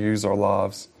wants to use our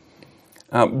lives.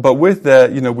 But with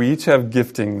that, we each have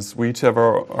giftings. We each have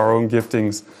our own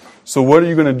giftings. So what are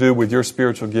you going to do with your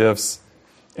spiritual gifts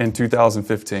in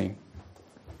 2015?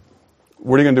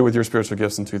 What are you going to do with your spiritual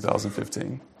gifts in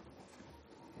 2015?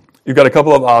 You've got a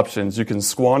couple of options. You can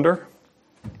squander.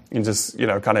 You can just,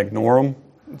 kind of ignore them.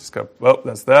 Just go, well,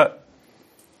 that's that.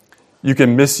 You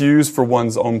can misuse for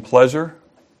one's own pleasure.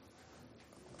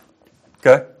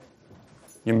 Okay?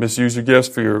 You can misuse your gifts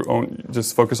for your own,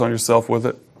 just focus on yourself with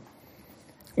it.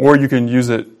 Or you can use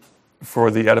it for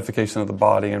the edification of the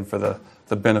body and for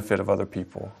the benefit of other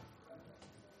people.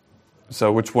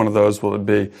 So which one of those will it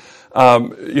be?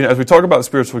 As we talk about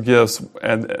spiritual gifts,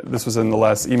 and this was in the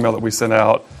last email that we sent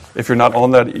out, if you're not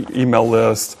on that email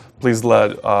list, please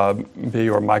let me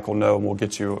or Michael know, and we'll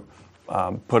get you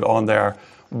put on there.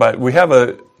 But we have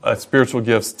a spiritual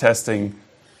gifts testing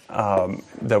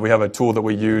that we have a tool that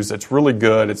we use. It's really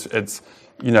good. It's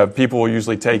people will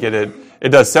usually take it. It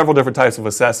does several different types of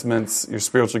assessments, your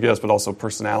spiritual gifts, but also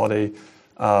personality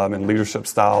and leadership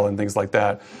style and things like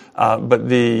that. But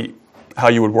how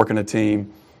you would work in a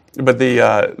team. But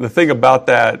the thing about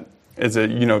that is that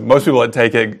most people that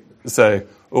take it say,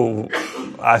 "Oh,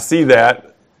 I see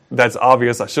that. That's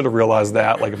obvious. I should have realized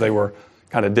that." Like if they were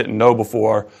kind of didn't know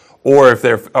before, or if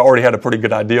they've already had a pretty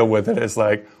good idea with it, it's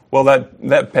like, well,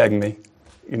 that pegged me,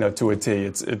 to a T.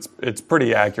 It's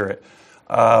pretty accurate.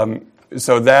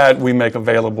 So that we make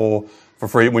available for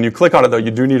free. When you click on it, though,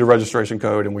 you do need a registration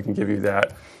code, and we can give you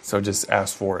that. So just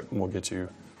ask for it, and we'll get you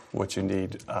what you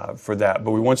need for that.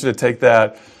 But we want you to take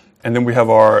that, and then we have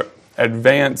our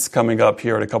advance coming up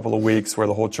here in a couple of weeks, where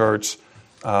the whole church,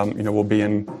 will be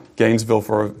in Gainesville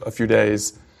for a few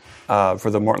days for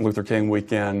the Martin Luther King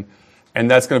weekend, and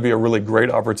that's going to be a really great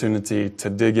opportunity to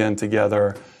dig in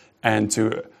together and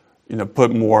to,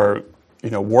 put more,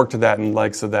 work to that and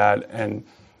legs to that, and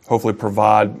hopefully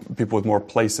provide people with more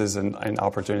places and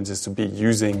opportunities to be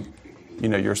using,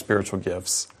 your spiritual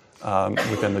gifts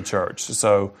within the church.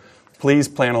 So please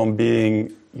plan on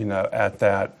being, at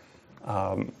that.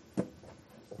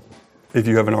 If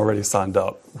you haven't already signed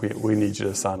up, we need you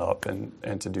to sign up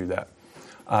and to do that.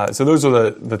 So those are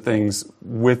the things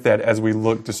with that as we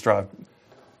look to strive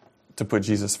to put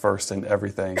Jesus first in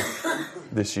everything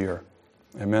this year.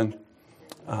 Amen.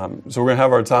 So we're going to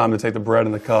have our time to take the bread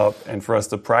and the cup and for us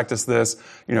to practice this.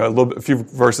 A few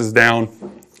verses down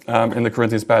in the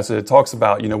Corinthians passage, it talks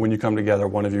about, when you come together,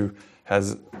 one of you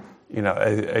has,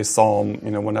 a psalm,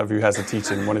 one of you has a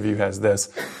teaching, one of you has this.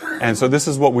 And so this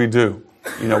is what we do.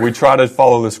 We try to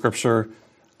follow the Scripture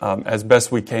as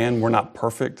best we can. We're not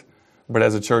perfect, but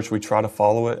as a church, we try to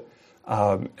follow it.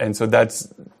 And so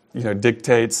that's,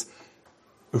 dictates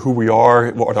who we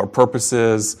are, what our purpose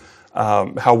is,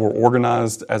 how we're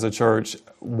organized as a church,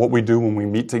 what we do when we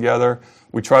meet together.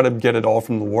 We try to get it all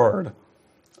from the Word,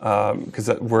 because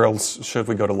where else should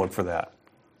we go to look for that,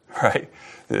 right?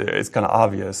 It's kind of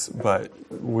obvious, but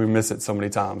we miss it so many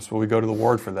times. But we go to the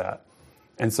Word for that.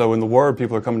 And so in the Word,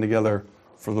 people are coming together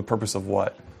for the purpose of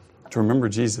what? To remember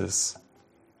Jesus.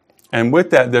 And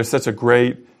with that, there's such a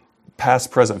great past,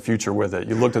 present, future with it.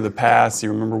 You look to the past,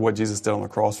 you remember what Jesus did on the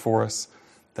cross for us,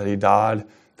 that He died,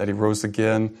 that He rose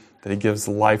again, that He gives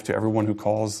life to everyone who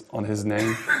calls on His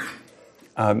name.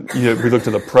 We look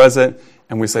to the present,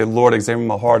 and we say, Lord, examine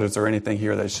my heart. Is there anything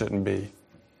here that shouldn't be?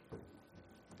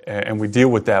 And we deal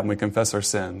with that, and we confess our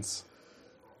sins.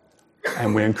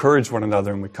 And we encourage one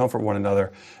another, and we comfort one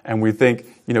another. And we think,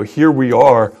 here we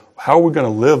are. How are we going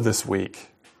to live this week?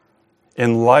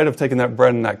 In light of taking that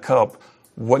bread and that cup,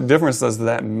 what difference does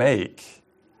that make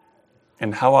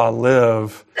in how I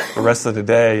live the rest of the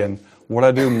day and what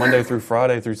I do Monday through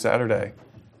Friday through Saturday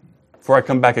before I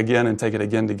come back again and take it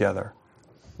again together?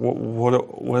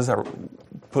 What does that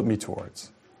put me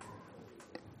towards?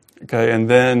 Okay, and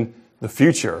then the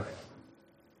future.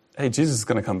 Hey, Jesus is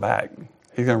going to come back.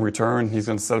 He's going to return. He's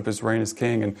going to set up His reign as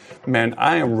king. And man,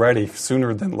 I am ready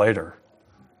sooner than later.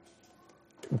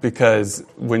 Because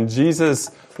when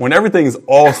everything's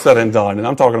all said and done, and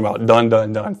I'm talking about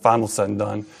done, final said and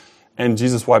done, and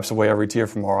Jesus wipes away every tear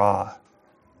from our eye,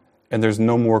 and there's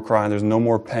no more crying, there's no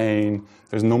more pain,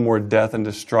 there's no more death and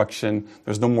destruction,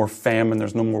 there's no more famine,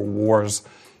 there's no more wars.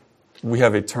 We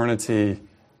have eternity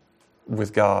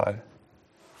with God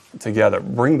together.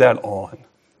 Bring that on.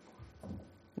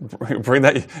 Bring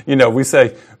that,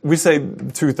 we say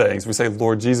two things. We say,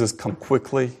 Lord Jesus, come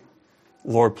quickly.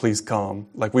 Lord, please come.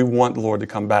 Like we want the Lord to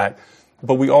come back.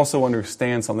 But we also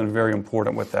understand something very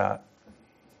important with that.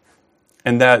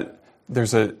 And that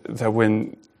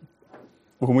when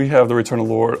we have the return of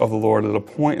the Lord at a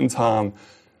point in time,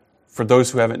 for those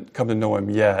who haven't come to know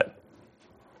Him yet,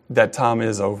 that time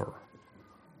is over.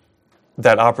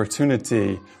 That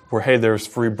opportunity where, hey, there's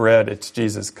free bread, it's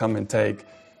Jesus, come and take,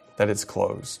 that it's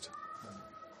closed.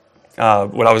 We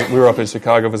were up in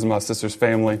Chicago visiting my sister's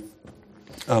family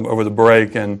over the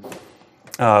break, and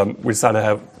we decided to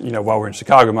have, while we're in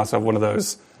Chicago, myself one of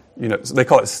those, so they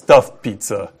call it stuffed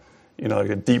pizza, like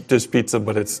a deep dish pizza,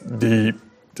 but it's deep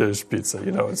dish pizza.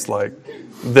 It's like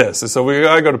this. And so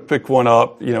I go to pick one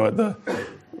up,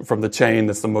 from the chain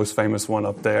that's the most famous one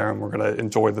up there, and we're going to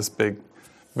enjoy this big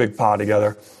pie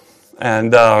together.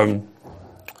 And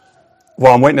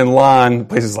while I'm waiting in line, the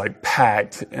place is like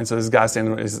packed, and so this guy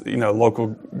standing, is local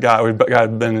guy,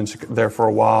 had been there for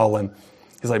a while, and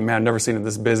he's like, man, I've never seen it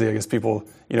this busy. I guess people,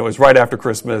 it's right after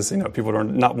Christmas. People are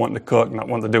not wanting to cook, not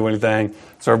wanting to do anything.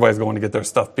 So everybody's going to get their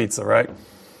stuffed pizza, right?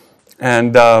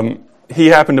 And he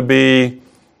happened to be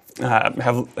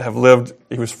have lived.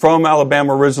 He was from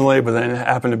Alabama originally, but then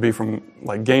happened to be from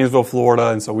like Gainesville, Florida,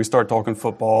 and so we start talking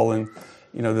football and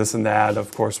this and that.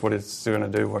 Of course, what it's going to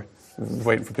do, we're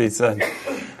waiting for pizza,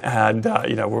 and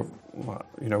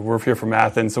we're here from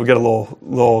Athens, so we get a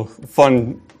little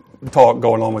fun talk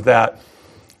going on with that,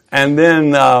 and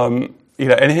then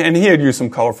and he had used some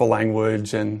colorful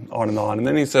language and on, and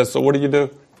then he says, "So what do you do?"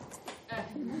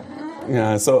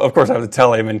 Yeah, so of course I have to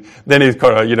tell him, and then he's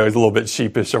kind of, he's a little bit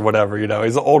sheepish or whatever,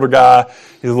 He's an older guy,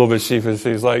 he's a little bit sheepish.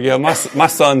 He's like, yeah, my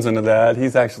son's into that.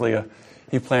 He's actually,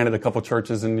 he planted a couple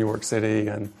churches in New York City,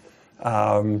 and,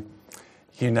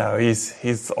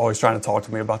 he's always trying to talk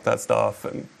to me about that stuff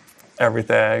and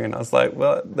everything. And I was like,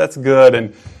 well, that's good.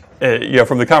 And,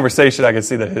 from the conversation, I could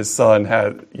see that his son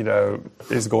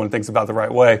is going things about the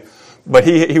right way. But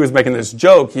he was making this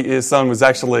joke. His son was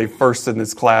actually first in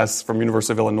his class from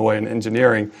University of Illinois in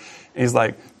engineering. And he's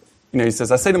like, he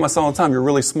says, I say to my son all the time, you're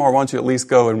really smart. Why don't you at least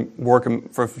go and work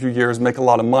for a few years, make a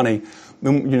lot of money.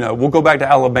 Then, we'll go back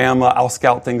to Alabama. I'll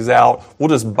scout things out. We'll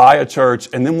just buy a church,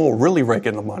 and then we'll really rake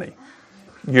in the money.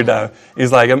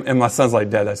 He's like, and my son's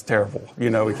like, Dad, that's terrible. We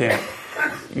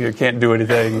can't do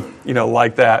anything,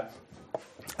 like that.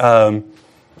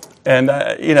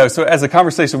 So as the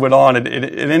conversation went on, it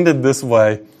ended this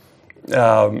way.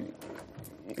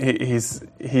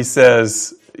 He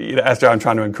says, after I'm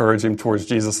trying to encourage him towards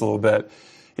Jesus a little bit,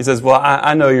 he says, well,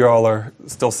 I know you all are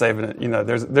still saving it.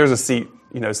 There's a seat,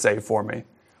 saved for me.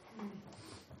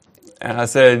 And I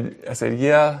said,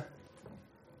 yeah,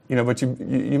 but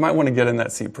you might want to get in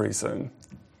that seat pretty soon.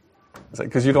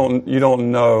 Because you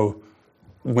don't know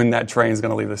when that train's going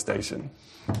to leave the station.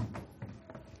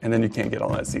 And then you can't get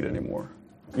on that seat anymore.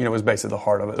 It was basically the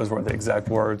heart of it. Those weren't the exact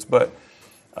words. But,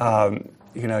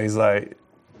 he's like,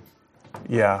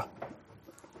 yeah,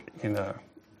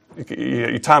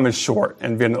 your time is short.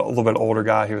 And being a little bit older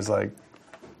guy, he was like,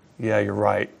 yeah, you're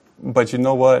right. But you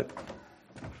know what?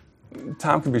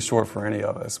 Time can be short for any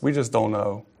of us. We just don't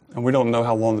know. And we don't know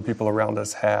how long the people around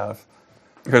us have.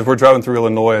 Because we're driving through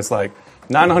Illinois, it's like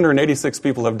 986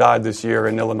 people have died this year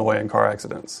in Illinois in car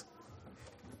accidents.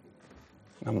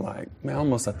 I'm like, man,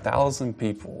 almost 1,000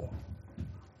 people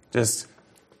just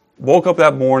woke up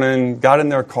that morning, got in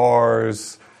their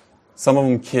cars, some of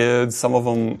them kids, some of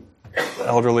them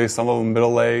elderly, some of them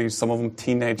middle-aged, some of them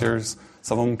teenagers,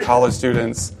 some of them college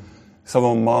students, some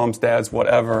of them moms, dads,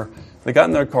 whatever. They got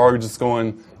in their car just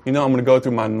going, I'm going to go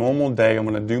through my normal day, I'm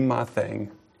going to do my thing,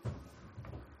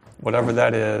 whatever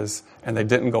that is, and they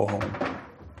didn't go home.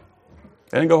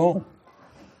 They didn't go home.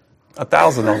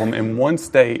 1,000 of them in one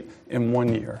state in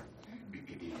 1 year.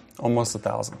 Almost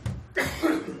 1,000.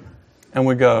 And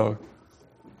we go,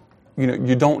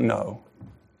 you don't know.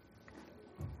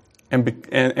 And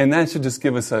that should just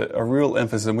give us a real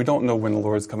emphasis. And we don't know when the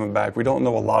Lord's coming back. We don't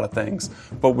know a lot of things.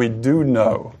 But we do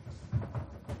know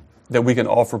that we can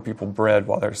offer people bread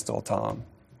while there's still time.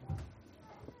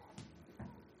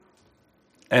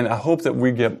 And I hope that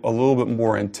we get a little bit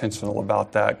more intentional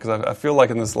about that, because I feel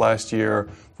like in this last year,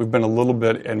 we've been a little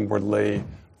bit inwardly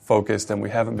focused and we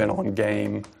haven't been on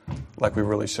game like we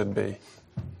really should be.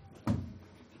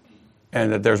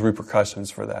 And that there's repercussions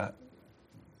for that.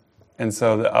 And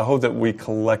so I hope that we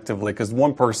collectively, because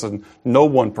no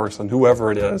one person,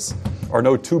 whoever it is, or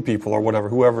no two people or whatever,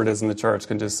 whoever it is in the church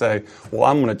can just say, well,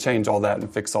 I'm going to change all that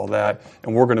and fix all that,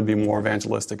 and we're going to be more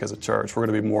evangelistic as a church. We're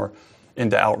going to be more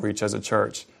into outreach as a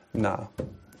church. No.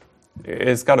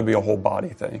 It's got to be a whole body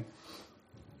thing.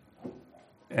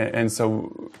 And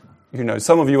so,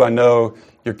 some of you I know,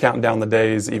 you're counting down the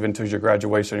days even to your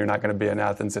graduation. You're not going to be in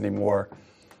Athens anymore.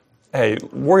 Hey,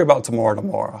 worry about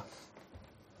tomorrow.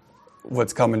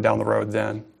 What's coming down the road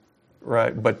then,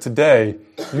 right? But today,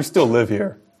 you still live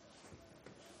here.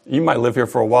 You might live here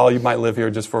for a while. You might live here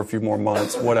just for a few more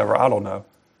months, whatever. I don't know.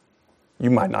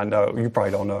 You might not know. You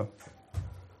probably don't know.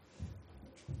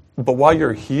 But while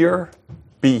you're here,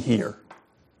 be here.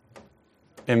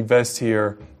 Invest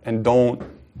here, and don't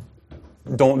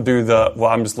do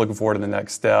I'm just looking forward to the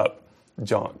next step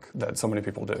junk that so many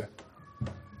people do.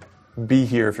 Be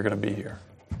here if you're going to be here.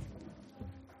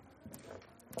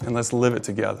 And let's live it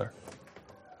together.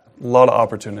 A lot of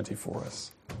opportunity for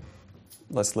us.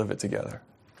 Let's live it together.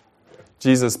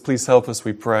 Jesus, please help us,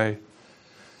 we pray.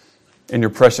 In your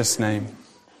precious name,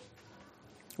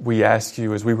 we ask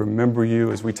you, as we remember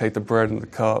you, as we take the bread and the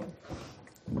cup,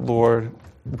 Lord,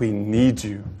 we need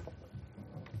you.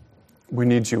 We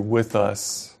need you with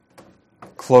us,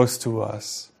 close to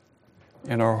us,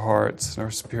 in our hearts and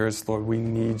our spirits, Lord. We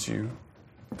need you.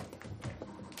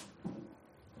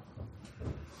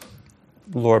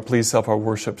 Lord, please help our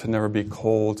worship to never be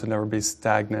cold, to never be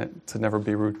stagnant, to never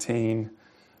be routine,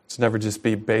 to never just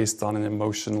be based on an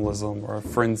emotionalism or a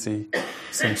frenzy of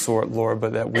some sort, Lord,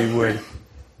 but that we would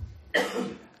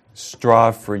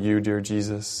strive for you, dear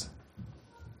Jesus.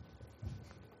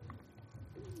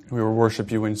 We would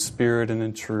worship you in spirit and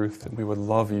in truth, and we would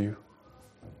love you.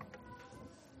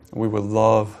 And we would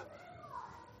love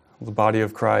the body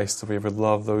of Christ, and we would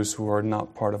love those who are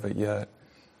not part of it yet.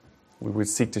 We would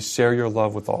seek to share your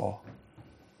love with all.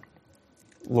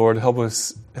 Lord,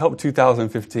 help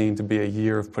 2015 to be a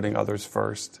year of putting others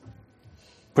first,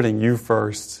 putting you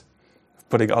first,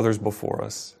 putting others before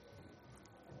us.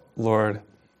 Lord,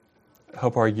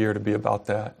 help our year to be about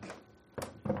that.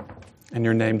 In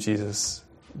your name, Jesus,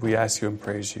 we ask you and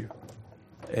praise you.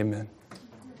 Amen.